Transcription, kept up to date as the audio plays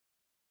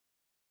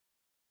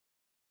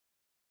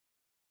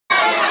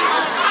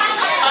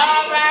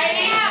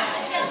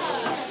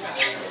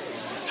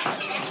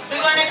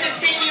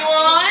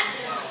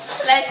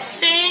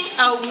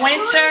a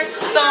winter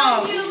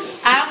song.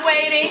 I'm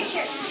waiting.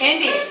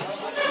 Indy.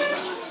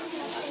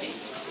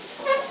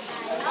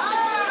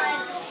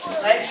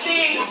 Let's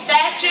see.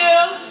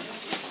 Statues.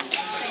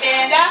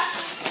 Stand up.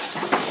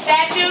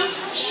 Statues.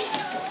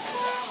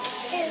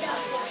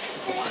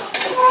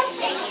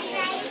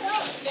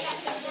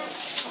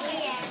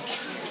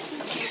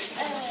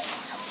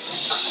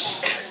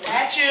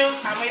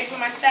 Statues. I'm waiting for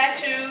my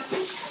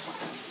statues.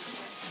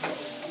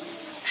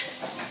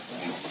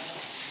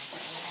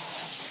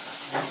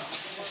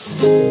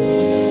 Let's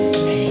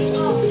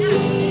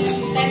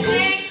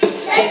sing.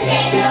 Let's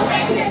sing a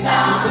winter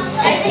song.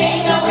 Let's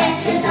sing a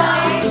winter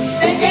song.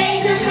 The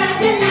days are short,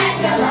 the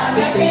nights are long.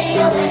 Let's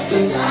sing a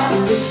winter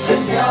song. The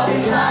snow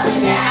is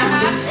falling down.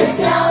 The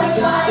snow is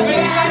falling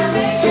down.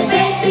 The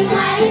great big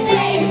white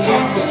things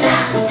have to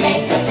knock and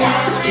make a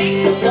sound.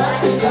 The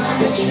frost is on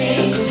the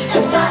tree.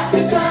 The frost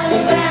is on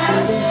the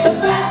ground. The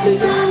frost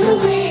is on the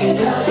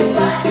window. The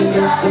frost is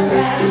all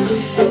around.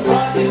 The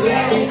frost is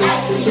very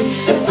icy.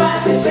 The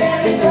frost is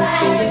very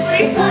bright.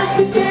 The frost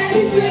is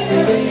very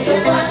slippery. The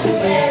frost is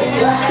very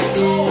white.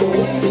 The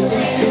winter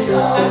wind is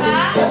cold.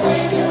 The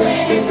winter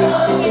wind is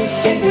cold.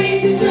 It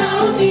freezes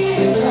snow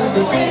deep.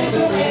 The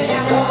winter wind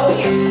is cold.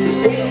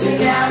 Winter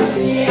now is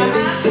here.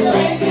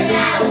 Winter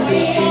now is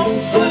here.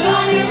 Put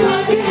on your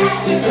coat, your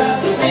hat, your glove.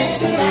 The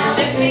winter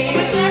now is here.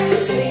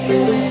 Sing the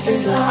winter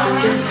song.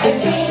 Let's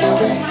sing the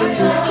winter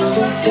song.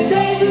 The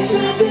days are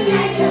short, the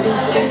nights are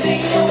long. Let's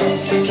sing the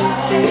winter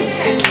song.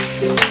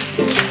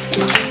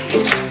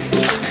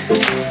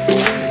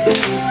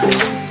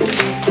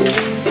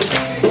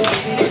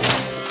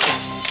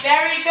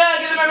 Very good.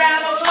 Give them a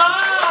round of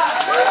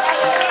applause.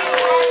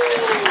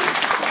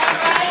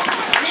 Alright.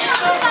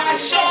 Mr.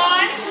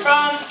 Rashawn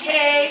from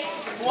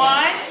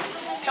K-1.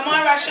 Come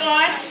on,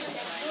 Rashawn.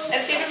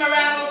 Let's give him a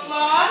round of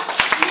applause.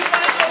 He's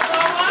going to do a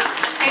poem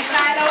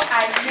entitled,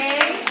 I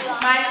Made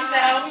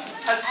Myself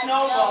a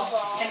Snowball.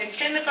 And the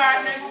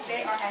kindergartners,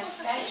 they are as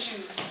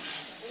statues.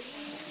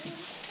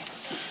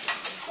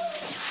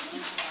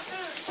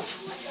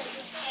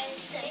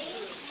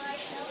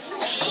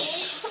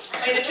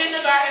 Wait, the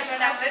kindergartners are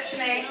not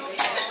listening.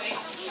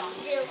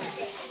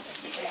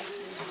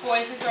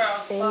 Boys and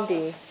girls.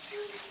 Indy.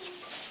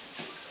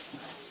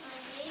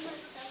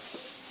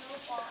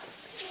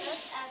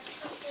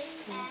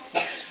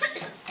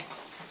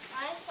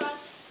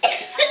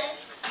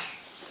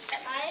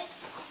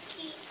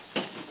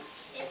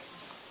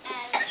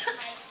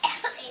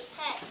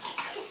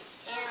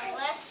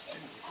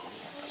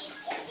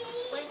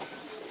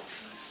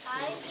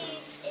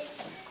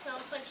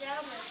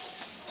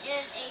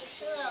 And a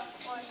pillow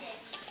for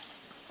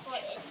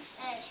its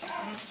head.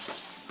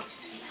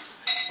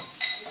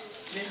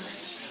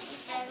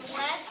 And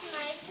last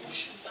night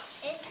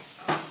it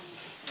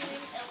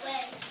went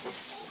away.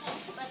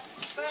 But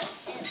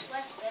first it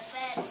was the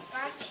bed,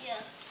 not you.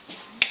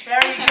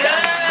 Very good.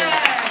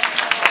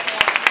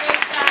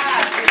 Good job.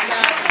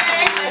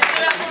 Okay, let's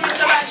give up for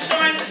Mr.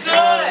 Rashawn.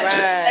 Good.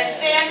 Right. Let's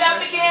stand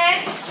up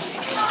again.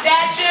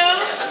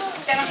 Statues.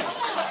 Stand up.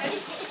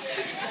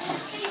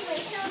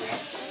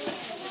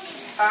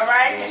 All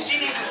right, and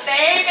she needs the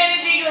same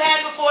energy you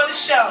had before the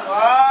show.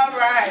 All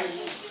right.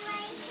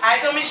 Eyes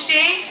on Miss G.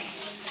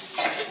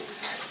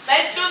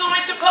 Let's do the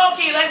winter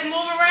pokey. Let's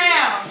move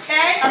around.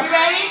 Okay? Are we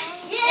ready?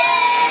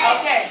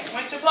 Yeah. Okay,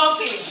 winter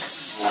pokey.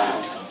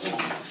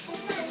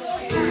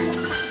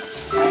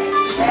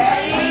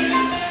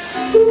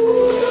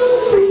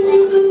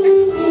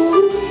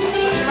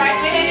 Ready? Put your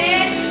right foot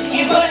in.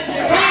 You put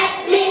your right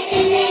foot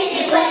in.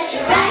 You put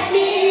your right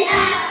foot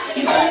out.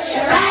 You put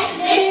your right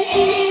foot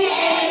in.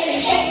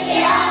 Shake it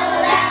all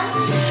around.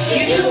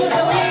 You do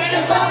the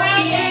winter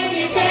pokey and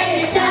you turn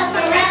yourself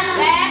around.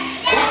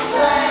 That's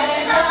what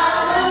it's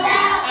all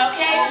about.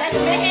 Okay, let's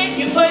make it.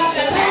 You put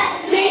your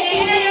left foot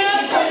in.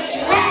 You put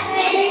your left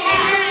foot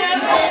out.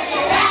 You put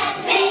your right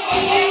foot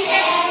in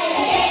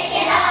and shake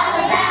it all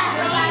about.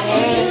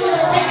 You do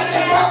the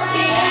winter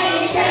pokey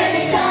and you turn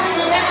yourself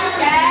around.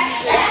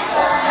 That's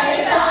what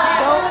it's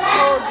all about. Don't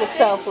hold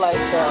yourself like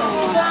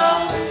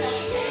that.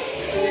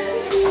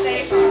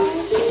 Stay calm.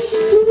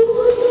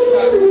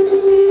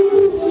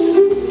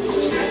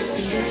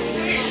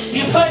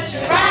 You put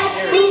your right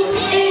foot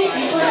in,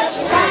 you put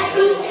your right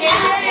foot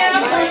out,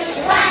 you put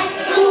your right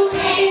foot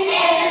in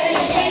and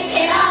shake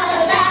it all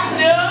about.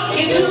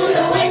 You do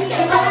the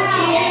winter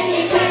pokey and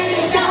you turn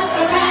yourself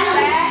around.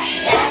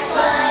 That's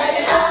what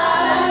it's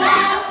all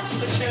about.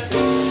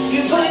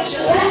 You put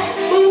your right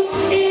foot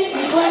in,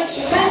 you put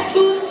your right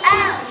foot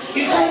out,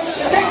 you put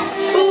your left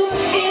foot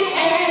in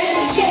and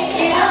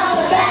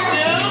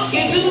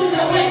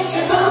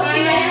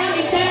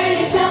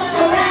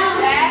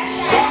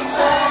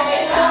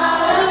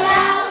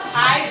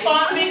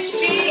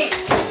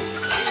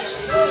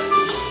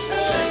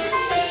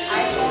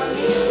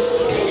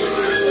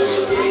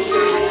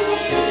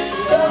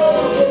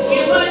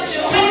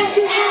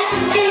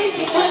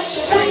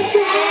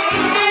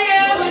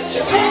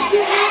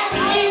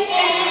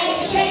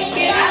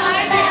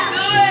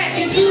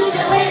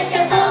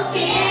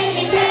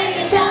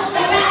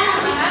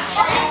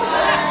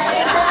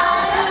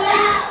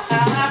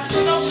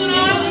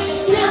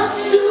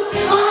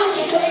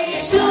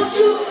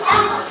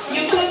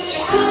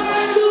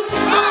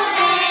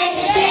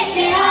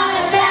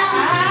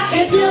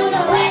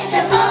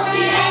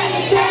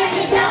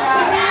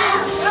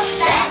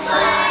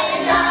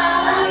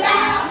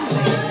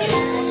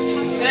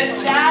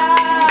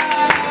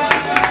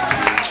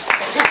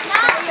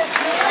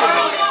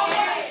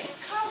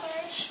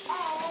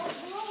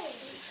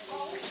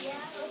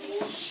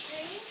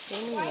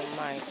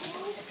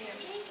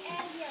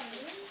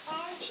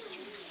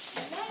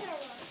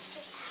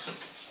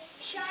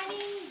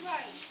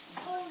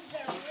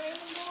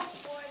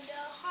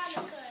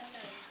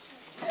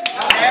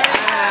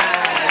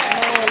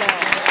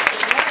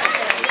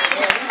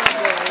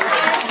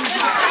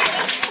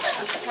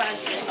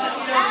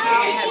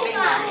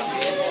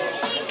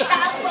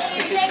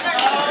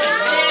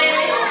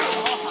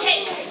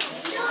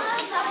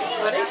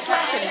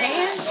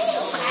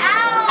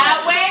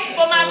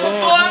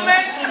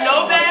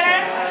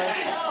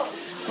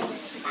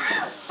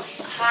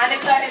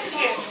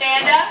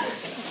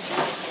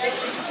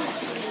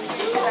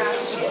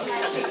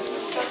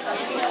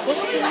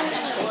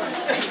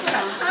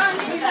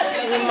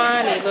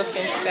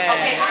looking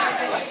sad.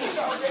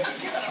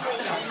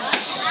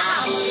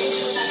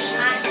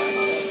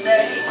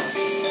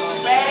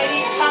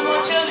 Ready? Come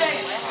on, children.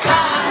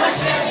 Come on,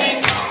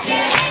 children, clap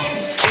your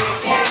hands, clap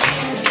your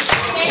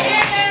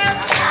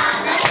hands.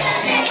 Come on,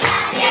 children,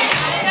 clap your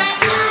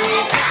hands.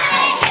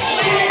 Everybody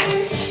hear.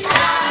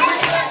 Come on,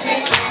 children,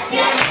 clap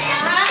your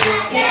hands,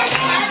 clap your hands,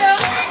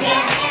 clap your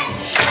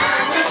hands.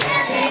 Come on,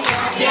 children,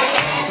 clap your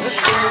hands.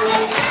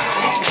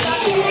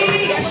 Everybody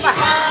hear.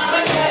 Come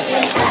on,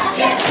 children, clap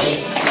your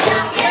feet,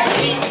 stomp your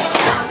feet,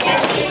 stomp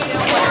your feet.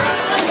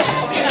 Come on,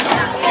 children,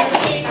 stomp your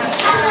feet.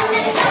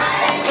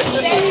 Everybody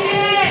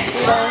hear.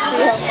 You don't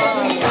see her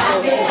mom. She's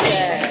looking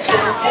sad.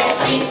 Stomp your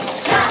feet,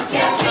 stomp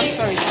your feet.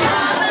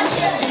 Come on,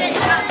 children,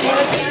 stomp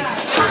your feet.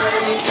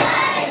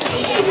 Everybody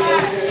hear.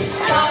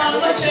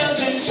 Come on,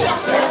 children.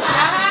 Jump real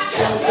high,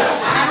 jump real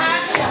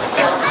high, jump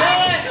real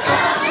high.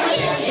 Come on,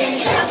 children,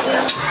 jump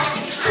real high.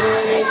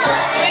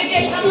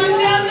 Everybody Come on,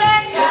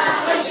 children.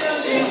 Come on,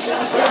 children,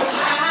 jump real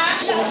high,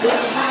 jump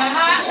real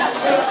high, jump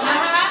real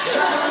high.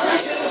 Come on,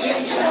 children,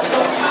 jump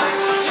real high.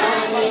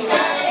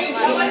 Everybody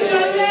Come on,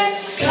 children.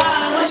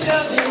 Come on,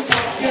 children,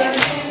 clap your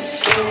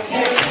hands, clap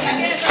your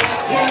hands,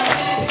 clap your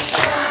hands.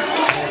 Come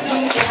on,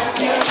 children, clap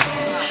your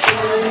hands.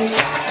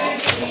 Everybody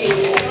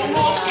hear. One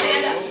more.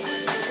 Stand up.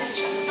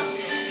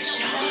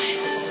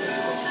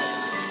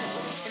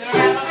 Give them a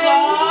round of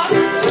applause.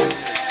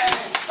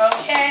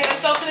 Okay,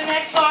 let's go to the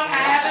next song.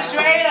 I have a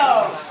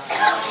dreidel.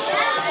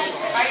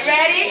 Are you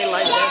ready? They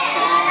like that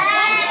song.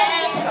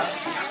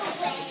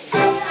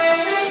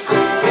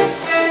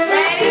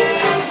 Ready?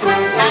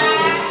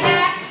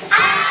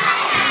 I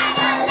have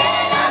a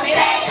little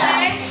dreidel.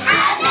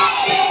 I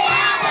made it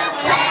out of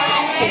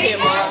clay. Can you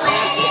mom?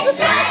 When it's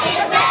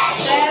drying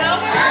ready, Dreidel.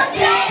 a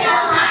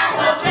dreidel I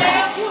will play.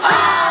 Oh,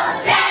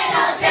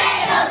 dreidel,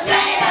 dreidel,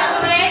 dreidel.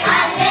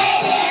 I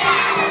made it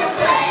out of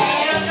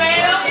clay.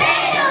 Dreidel.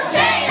 Dreidel,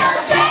 dreidel,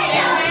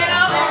 dreidel.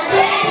 Dreidel. A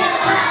dreidel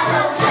I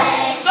will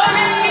play. Go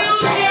ahead and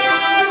use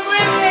your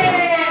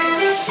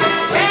ribbons.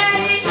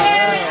 Ready,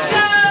 steady,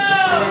 go.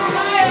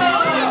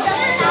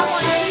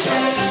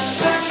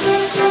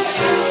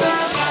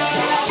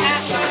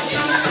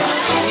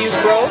 You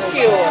broke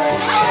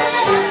yours.